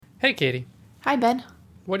Hey, Katie. Hi, Ben.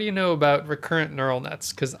 What do you know about recurrent neural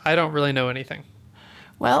nets? Because I don't really know anything.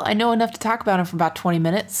 Well, I know enough to talk about them for about 20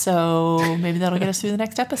 minutes, so maybe that'll get us through the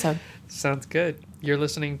next episode. Sounds good. You're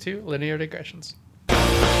listening to Linear Digressions.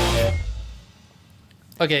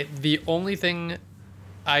 Okay, the only thing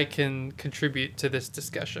I can contribute to this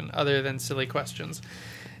discussion, other than silly questions,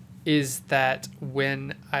 is that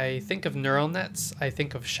when I think of neural nets, I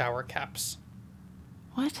think of shower caps.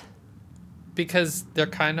 What? Because they're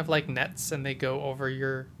kind of like nets and they go over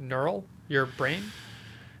your your brain.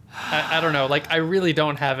 I don't know. Like, I really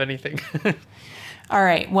don't have anything. All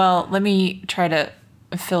right, well, let me try to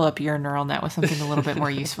fill up your neural net with something a little bit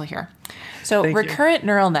more useful here. So, Thank you. recurrent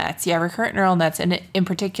neural nets, and in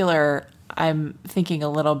particular, I'm thinking a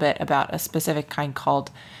little bit about a specific kind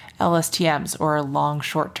called LSTMs, or long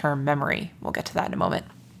short-term memory. We'll get to that in a moment.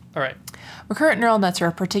 All right. Recurrent neural nets are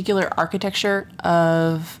a particular architecture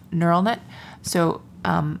of neural net. So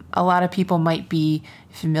a lot of people might be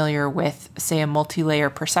familiar with, say, a multi-layer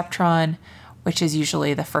perceptron, which is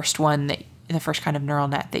usually the first kind of neural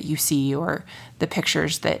net that you see, or the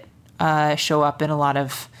pictures that show up in a lot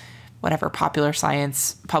of whatever popular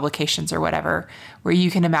science publications or whatever, where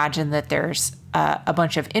you can imagine that there's a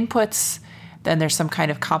bunch of inputs, then there's some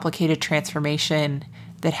kind of complicated transformation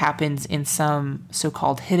that happens in some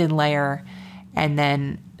so-called hidden layer, and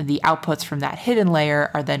then the outputs from that hidden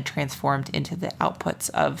layer are then transformed into the outputs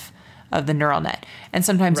of the neural net. And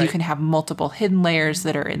sometimes you Right. can have multiple hidden layers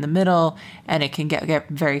that are in the middle, and it can get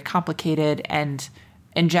very complicated. And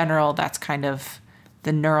in general, that's kind of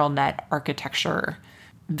the neural net architecture,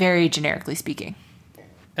 very generically speaking.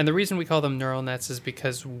 And the reason we call them neural nets is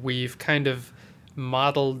because we've kind of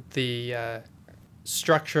modeled the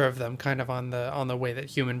structure of them kind of on the way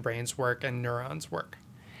that human brains work and neurons work.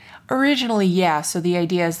 Originally, yeah. So the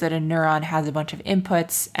idea is that a neuron has a bunch of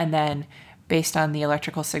inputs, and then based on the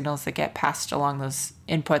electrical signals that get passed along those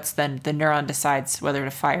inputs, then the neuron decides whether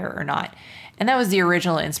to fire or not. And that was the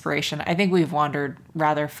original inspiration. I think we've wandered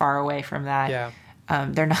rather far away from that. Yeah.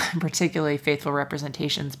 They're not particularly faithful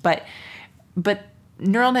representations, but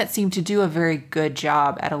neural nets seem to do a very good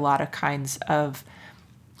job at a lot of kinds of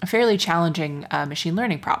fairly challenging machine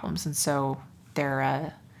learning problems, and so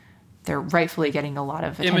they're rightfully getting a lot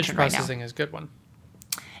of attention Image right now. processing is a good one.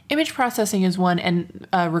 Image processing is one, and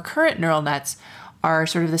recurrent neural nets are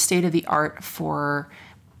sort of the state of the art for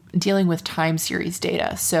dealing with time series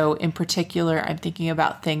data. So in particular, I'm thinking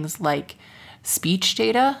about things like speech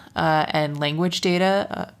data and language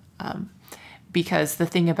data, because the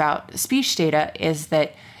thing about speech data is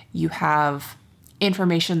that you have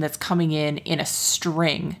information that's coming in a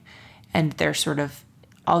string, and there's sort of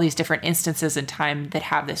all these different instances in time that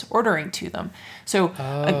have this ordering to them. So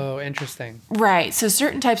Oh, interesting. right. So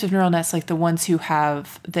certain types of neural nets, like the ones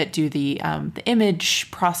that do the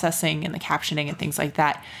image processing and the captioning and things like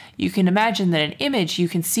that, you can imagine that an image, you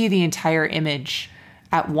can see the entire image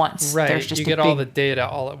at once. Right. There's just You a get all big- the data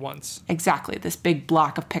all at once. exactly, this big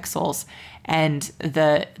block of pixels, and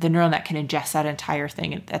the neural net can ingest that entire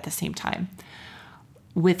thing at the same time.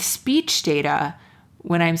 With speech data,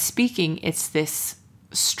 when I'm speaking, it's this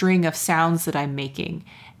string of sounds that I'm making,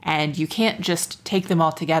 and you can't just take them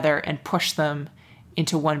all together and push them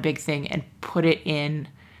into one big thing and put it in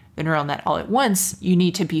the neural net all at once. You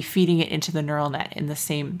need to be feeding it into the neural net in the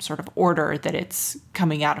same sort of order that it's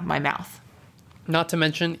coming out of my mouth. Not to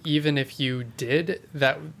mention, even if you did,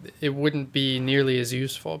 that it wouldn't be nearly as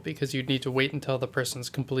useful because you'd need to wait until the person's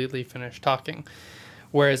completely finished talking.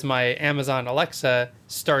 Whereas my Amazon Alexa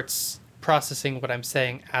starts processing what I'm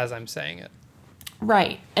saying as I'm saying it.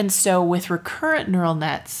 Right. And so with recurrent neural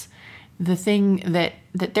nets, the thing that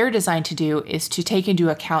they're designed to do is to take into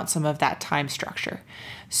account some of that time structure.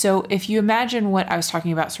 So if you imagine what I was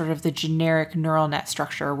talking about, sort of the generic neural net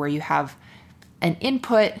structure where you have an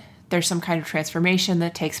input, there's some kind of transformation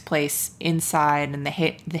that takes place inside and the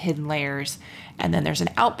hidden layers, and then there's an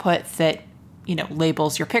output that,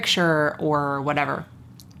 labels your picture or whatever.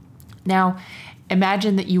 Now,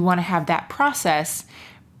 imagine that you want to have that process,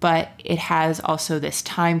 but it has also this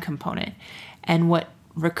time component. And what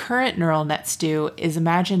recurrent neural nets do is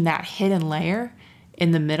imagine that hidden layer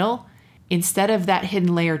in the middle. Instead of that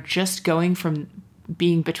hidden layer just going from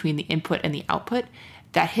being between the input and the output,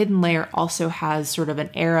 that hidden layer also has sort of an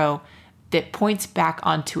arrow that points back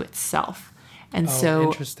onto itself. And so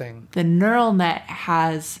Interesting. the neural net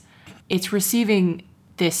it's receiving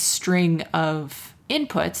this string of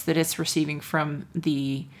inputs that it's receiving from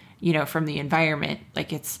the environment.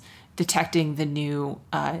 Like, it's detecting the new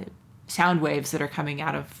sound waves that are coming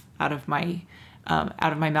out of my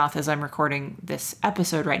mouth as I'm recording this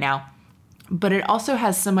episode right now. But it also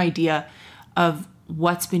has some idea of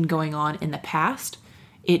what's been going on in the past.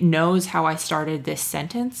 It knows how I started this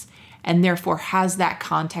sentence and therefore has that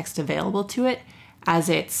context available to it as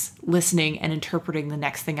it's listening and interpreting the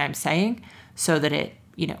next thing I'm saying, so that it,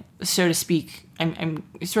 so to speak, I'm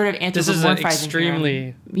sort of anthropomorphizing. This is an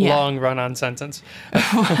extremely long run-on sentence.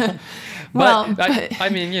 Well, I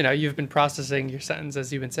mean, you've been processing your sentence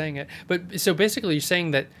as you've been saying it. But so basically you're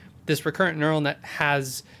saying that this recurrent neural net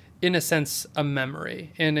has, in a sense, a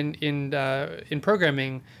memory. And in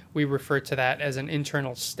programming, we refer to that as an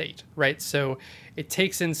internal state, right? So it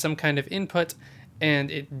takes in some kind of input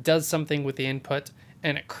and it does something with the input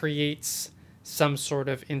and it creates some sort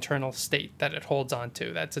of internal state that it holds on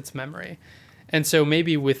to. That's its memory. And so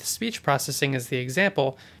maybe with speech processing as the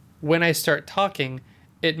example, when I start talking,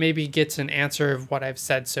 it maybe gets an answer of what I've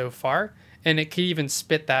said so far, and it can even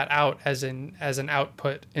spit that out as an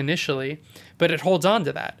output initially, but it holds on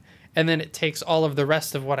to that. And then it takes all of the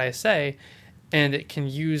rest of what I say, and it can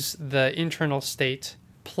use the internal state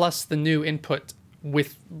plus the new input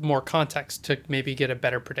with more context to maybe get a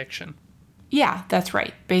better prediction. Yeah, that's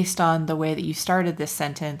right. Based on the way that you started this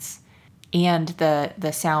sentence and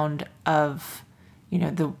the sound of,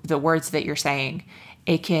 the words that you're saying,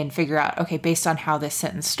 it can figure out, okay, based on how this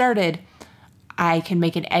sentence started, I can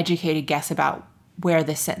make an educated guess about where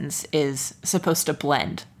this sentence is supposed to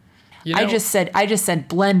blend. I just said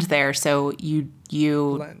blend there, so you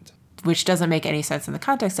blend, which doesn't make any sense in the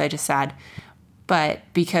context I just said, but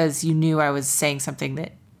because you knew I was saying something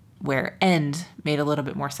that where end made a little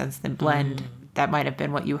bit more sense than blend, that might have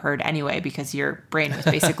been what you heard anyway, because your brain was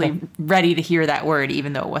basically ready to hear that word,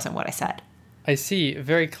 even though it wasn't what I said. I see.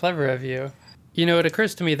 Very clever of you. It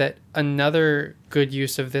occurs to me that another good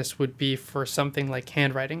use of this would be for something like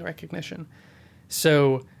handwriting recognition.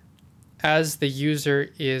 So as the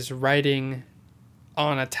user is writing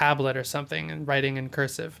on a tablet or something and writing in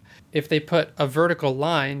cursive, if they put a vertical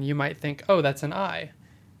line, you might think, oh, that's an I.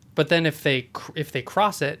 But then if they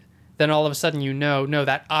cross it, then all of a sudden no,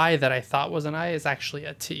 that I that I thought was an I is actually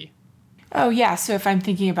a T. Oh, yeah. So if I'm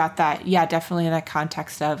thinking about that, yeah, definitely in that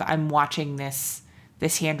context of I'm watching this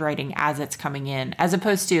handwriting as it's coming in, as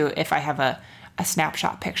opposed to if I have a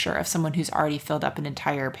snapshot picture of someone who's already filled up an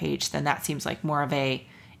entire page, then that seems like more of a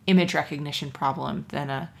image recognition problem than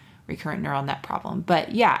a recurrent neural net problem.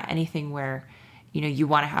 But yeah, anything where, you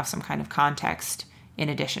want to have some kind of context in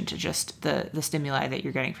addition to just the stimuli that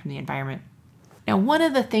you're getting from the environment. Now, one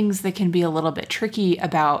of the things that can be a little bit tricky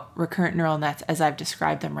about recurrent neural nets, as I've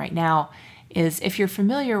described them right now, is if you're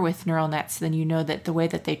familiar with neural nets, then you know that the way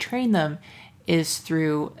that they train them is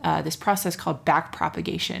through this process called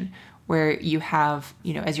backpropagation, where you have,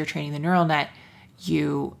 as you're training the neural net,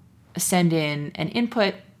 you send in an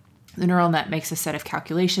input, the neural net makes a set of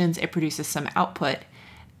calculations, it produces some output.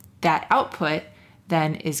 That output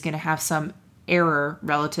then is going to have some error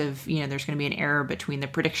relative, there's going to be an error between the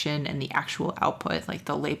prediction and the actual output, like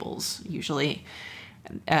the labels usually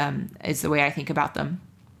is the way I think about them.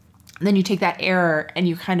 And then you take that error and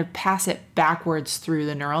you kind of pass it backwards through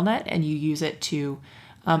the neural net and you use it to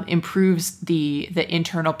improves the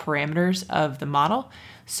internal parameters of the model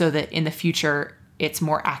so that in the future it's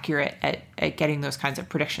more accurate at getting those kinds of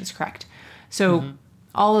predictions correct. So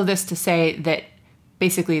all of this to say that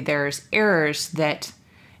basically there's errors that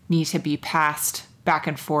need to be passed back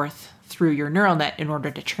and forth through your neural net in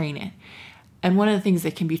order to train it. And one of the things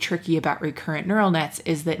that can be tricky about recurrent neural nets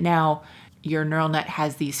is that now your neural net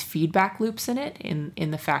has these feedback loops in it,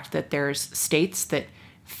 in the fact that there's states that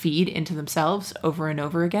feed into themselves over and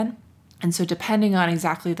over again. And so depending on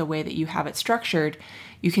exactly the way that you have it structured,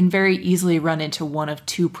 you can very easily run into one of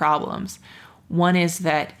two problems. One is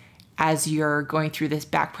that as you're going through this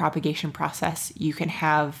backpropagation process, you can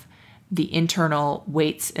have the internal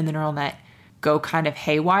weights in the neural net go kind of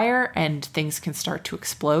haywire and things can start to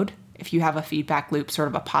explode if you have a feedback loop, sort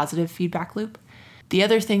of a positive feedback loop. The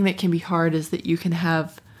other thing that can be hard is that you can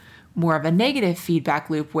have more of a negative feedback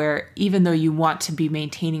loop where even though you want to be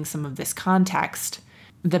maintaining some of this context,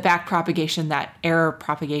 the backpropagation, that error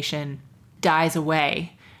propagation dies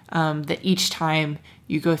away, that each time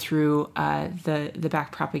you go through the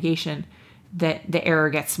backpropagation, that the error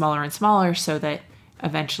gets smaller and smaller so that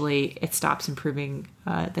eventually it stops improving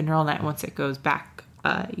the neural net once it goes back,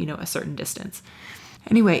 a certain distance.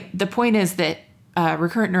 Anyway, the point is that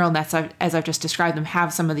recurrent neural nets, as I've just described them,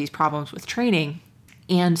 have some of these problems with training.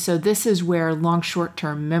 And so this is where long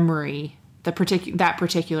short-term memory, that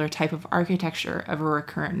particular type of architecture of a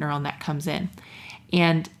recurrent neural net comes in.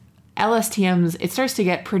 And LSTMs, it starts to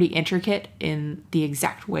get pretty intricate in the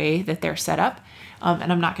exact way that they're set up.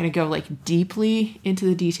 And I'm not going to go deeply into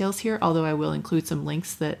the details here, although I will include some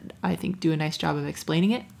links that I think do a nice job of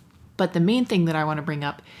explaining it. But the main thing that I want to bring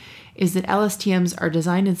up is that LSTMs are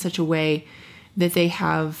designed in such a way that they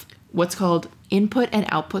have what's called input and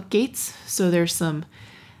output gates. So there's some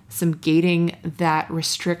gating that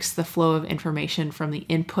restricts the flow of information from the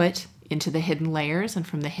input into the hidden layers and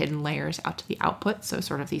from the hidden layers out to the output. So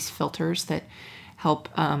sort of these filters that help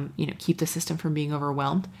keep the system from being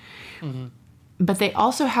overwhelmed. Mm-hmm. But they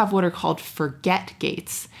also have what are called forget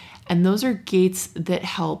gates. And those are gates that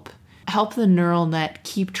help the neural net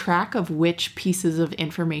keep track of which pieces of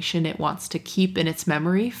information it wants to keep in its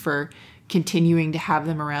memory for continuing to have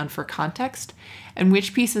them around for context, and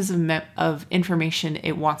which pieces of information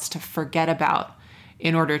it wants to forget about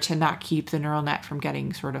in order to not keep the neural net from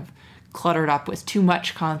getting sort of cluttered up with too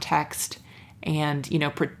much context and,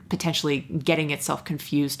 potentially getting itself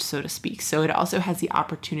confused, so to speak. So it also has the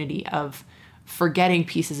opportunity of forgetting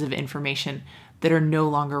pieces of information that are no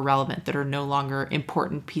longer relevant, that are no longer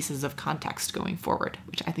important pieces of context going forward,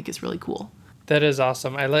 which I think is really cool. That is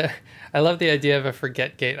awesome. I love the idea of a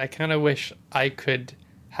forget gate. I kind of wish I could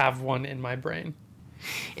have one in my brain.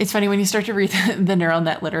 It's funny, when you start to read the neural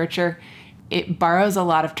net literature, it borrows a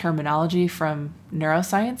lot of terminology from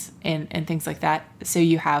neuroscience and things like that. So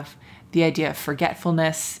you have the idea of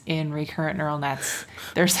forgetfulness in recurrent neural nets.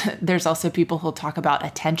 There's also people who'll talk about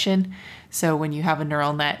attention. So when you have a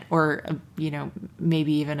neural net or,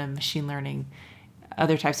 maybe even a machine learning,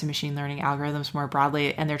 other types of machine learning algorithms more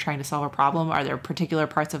broadly, and they're trying to solve a problem, are there particular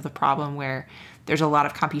parts of the problem where there's a lot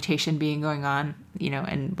of computation going on,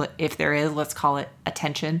 and if there is, let's call it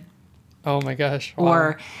attention. Oh my gosh. Wow.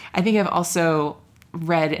 Or I think I've also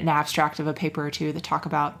read an abstract of a paper or two that talk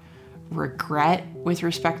about regret with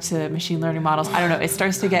respect to machine learning models. I don't know. It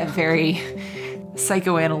starts to get very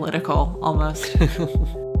psychoanalytical almost.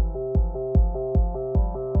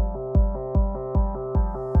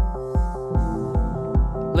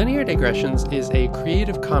 Linear Digressions is a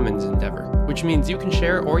Creative Commons endeavor, which means you can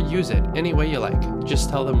share or use it any way you like. Just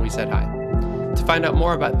tell them we said hi. To find out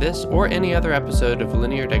more about this or any other episode of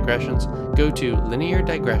Linear Digressions, go to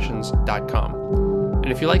lineardigressions.com.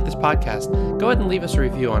 And if you like this podcast, go ahead and leave us a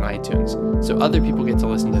review on iTunes so other people get to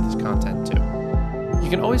listen to this content too. You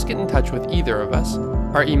can always get in touch with either of us.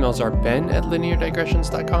 Our emails are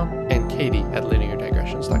ben@lineardigressions.com and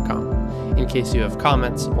katie@lineardigressions.com in case you have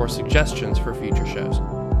comments or suggestions for future shows.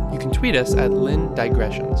 You can tweet us at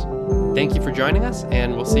lindigressions. Thank you for joining us,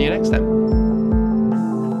 and we'll see you next time.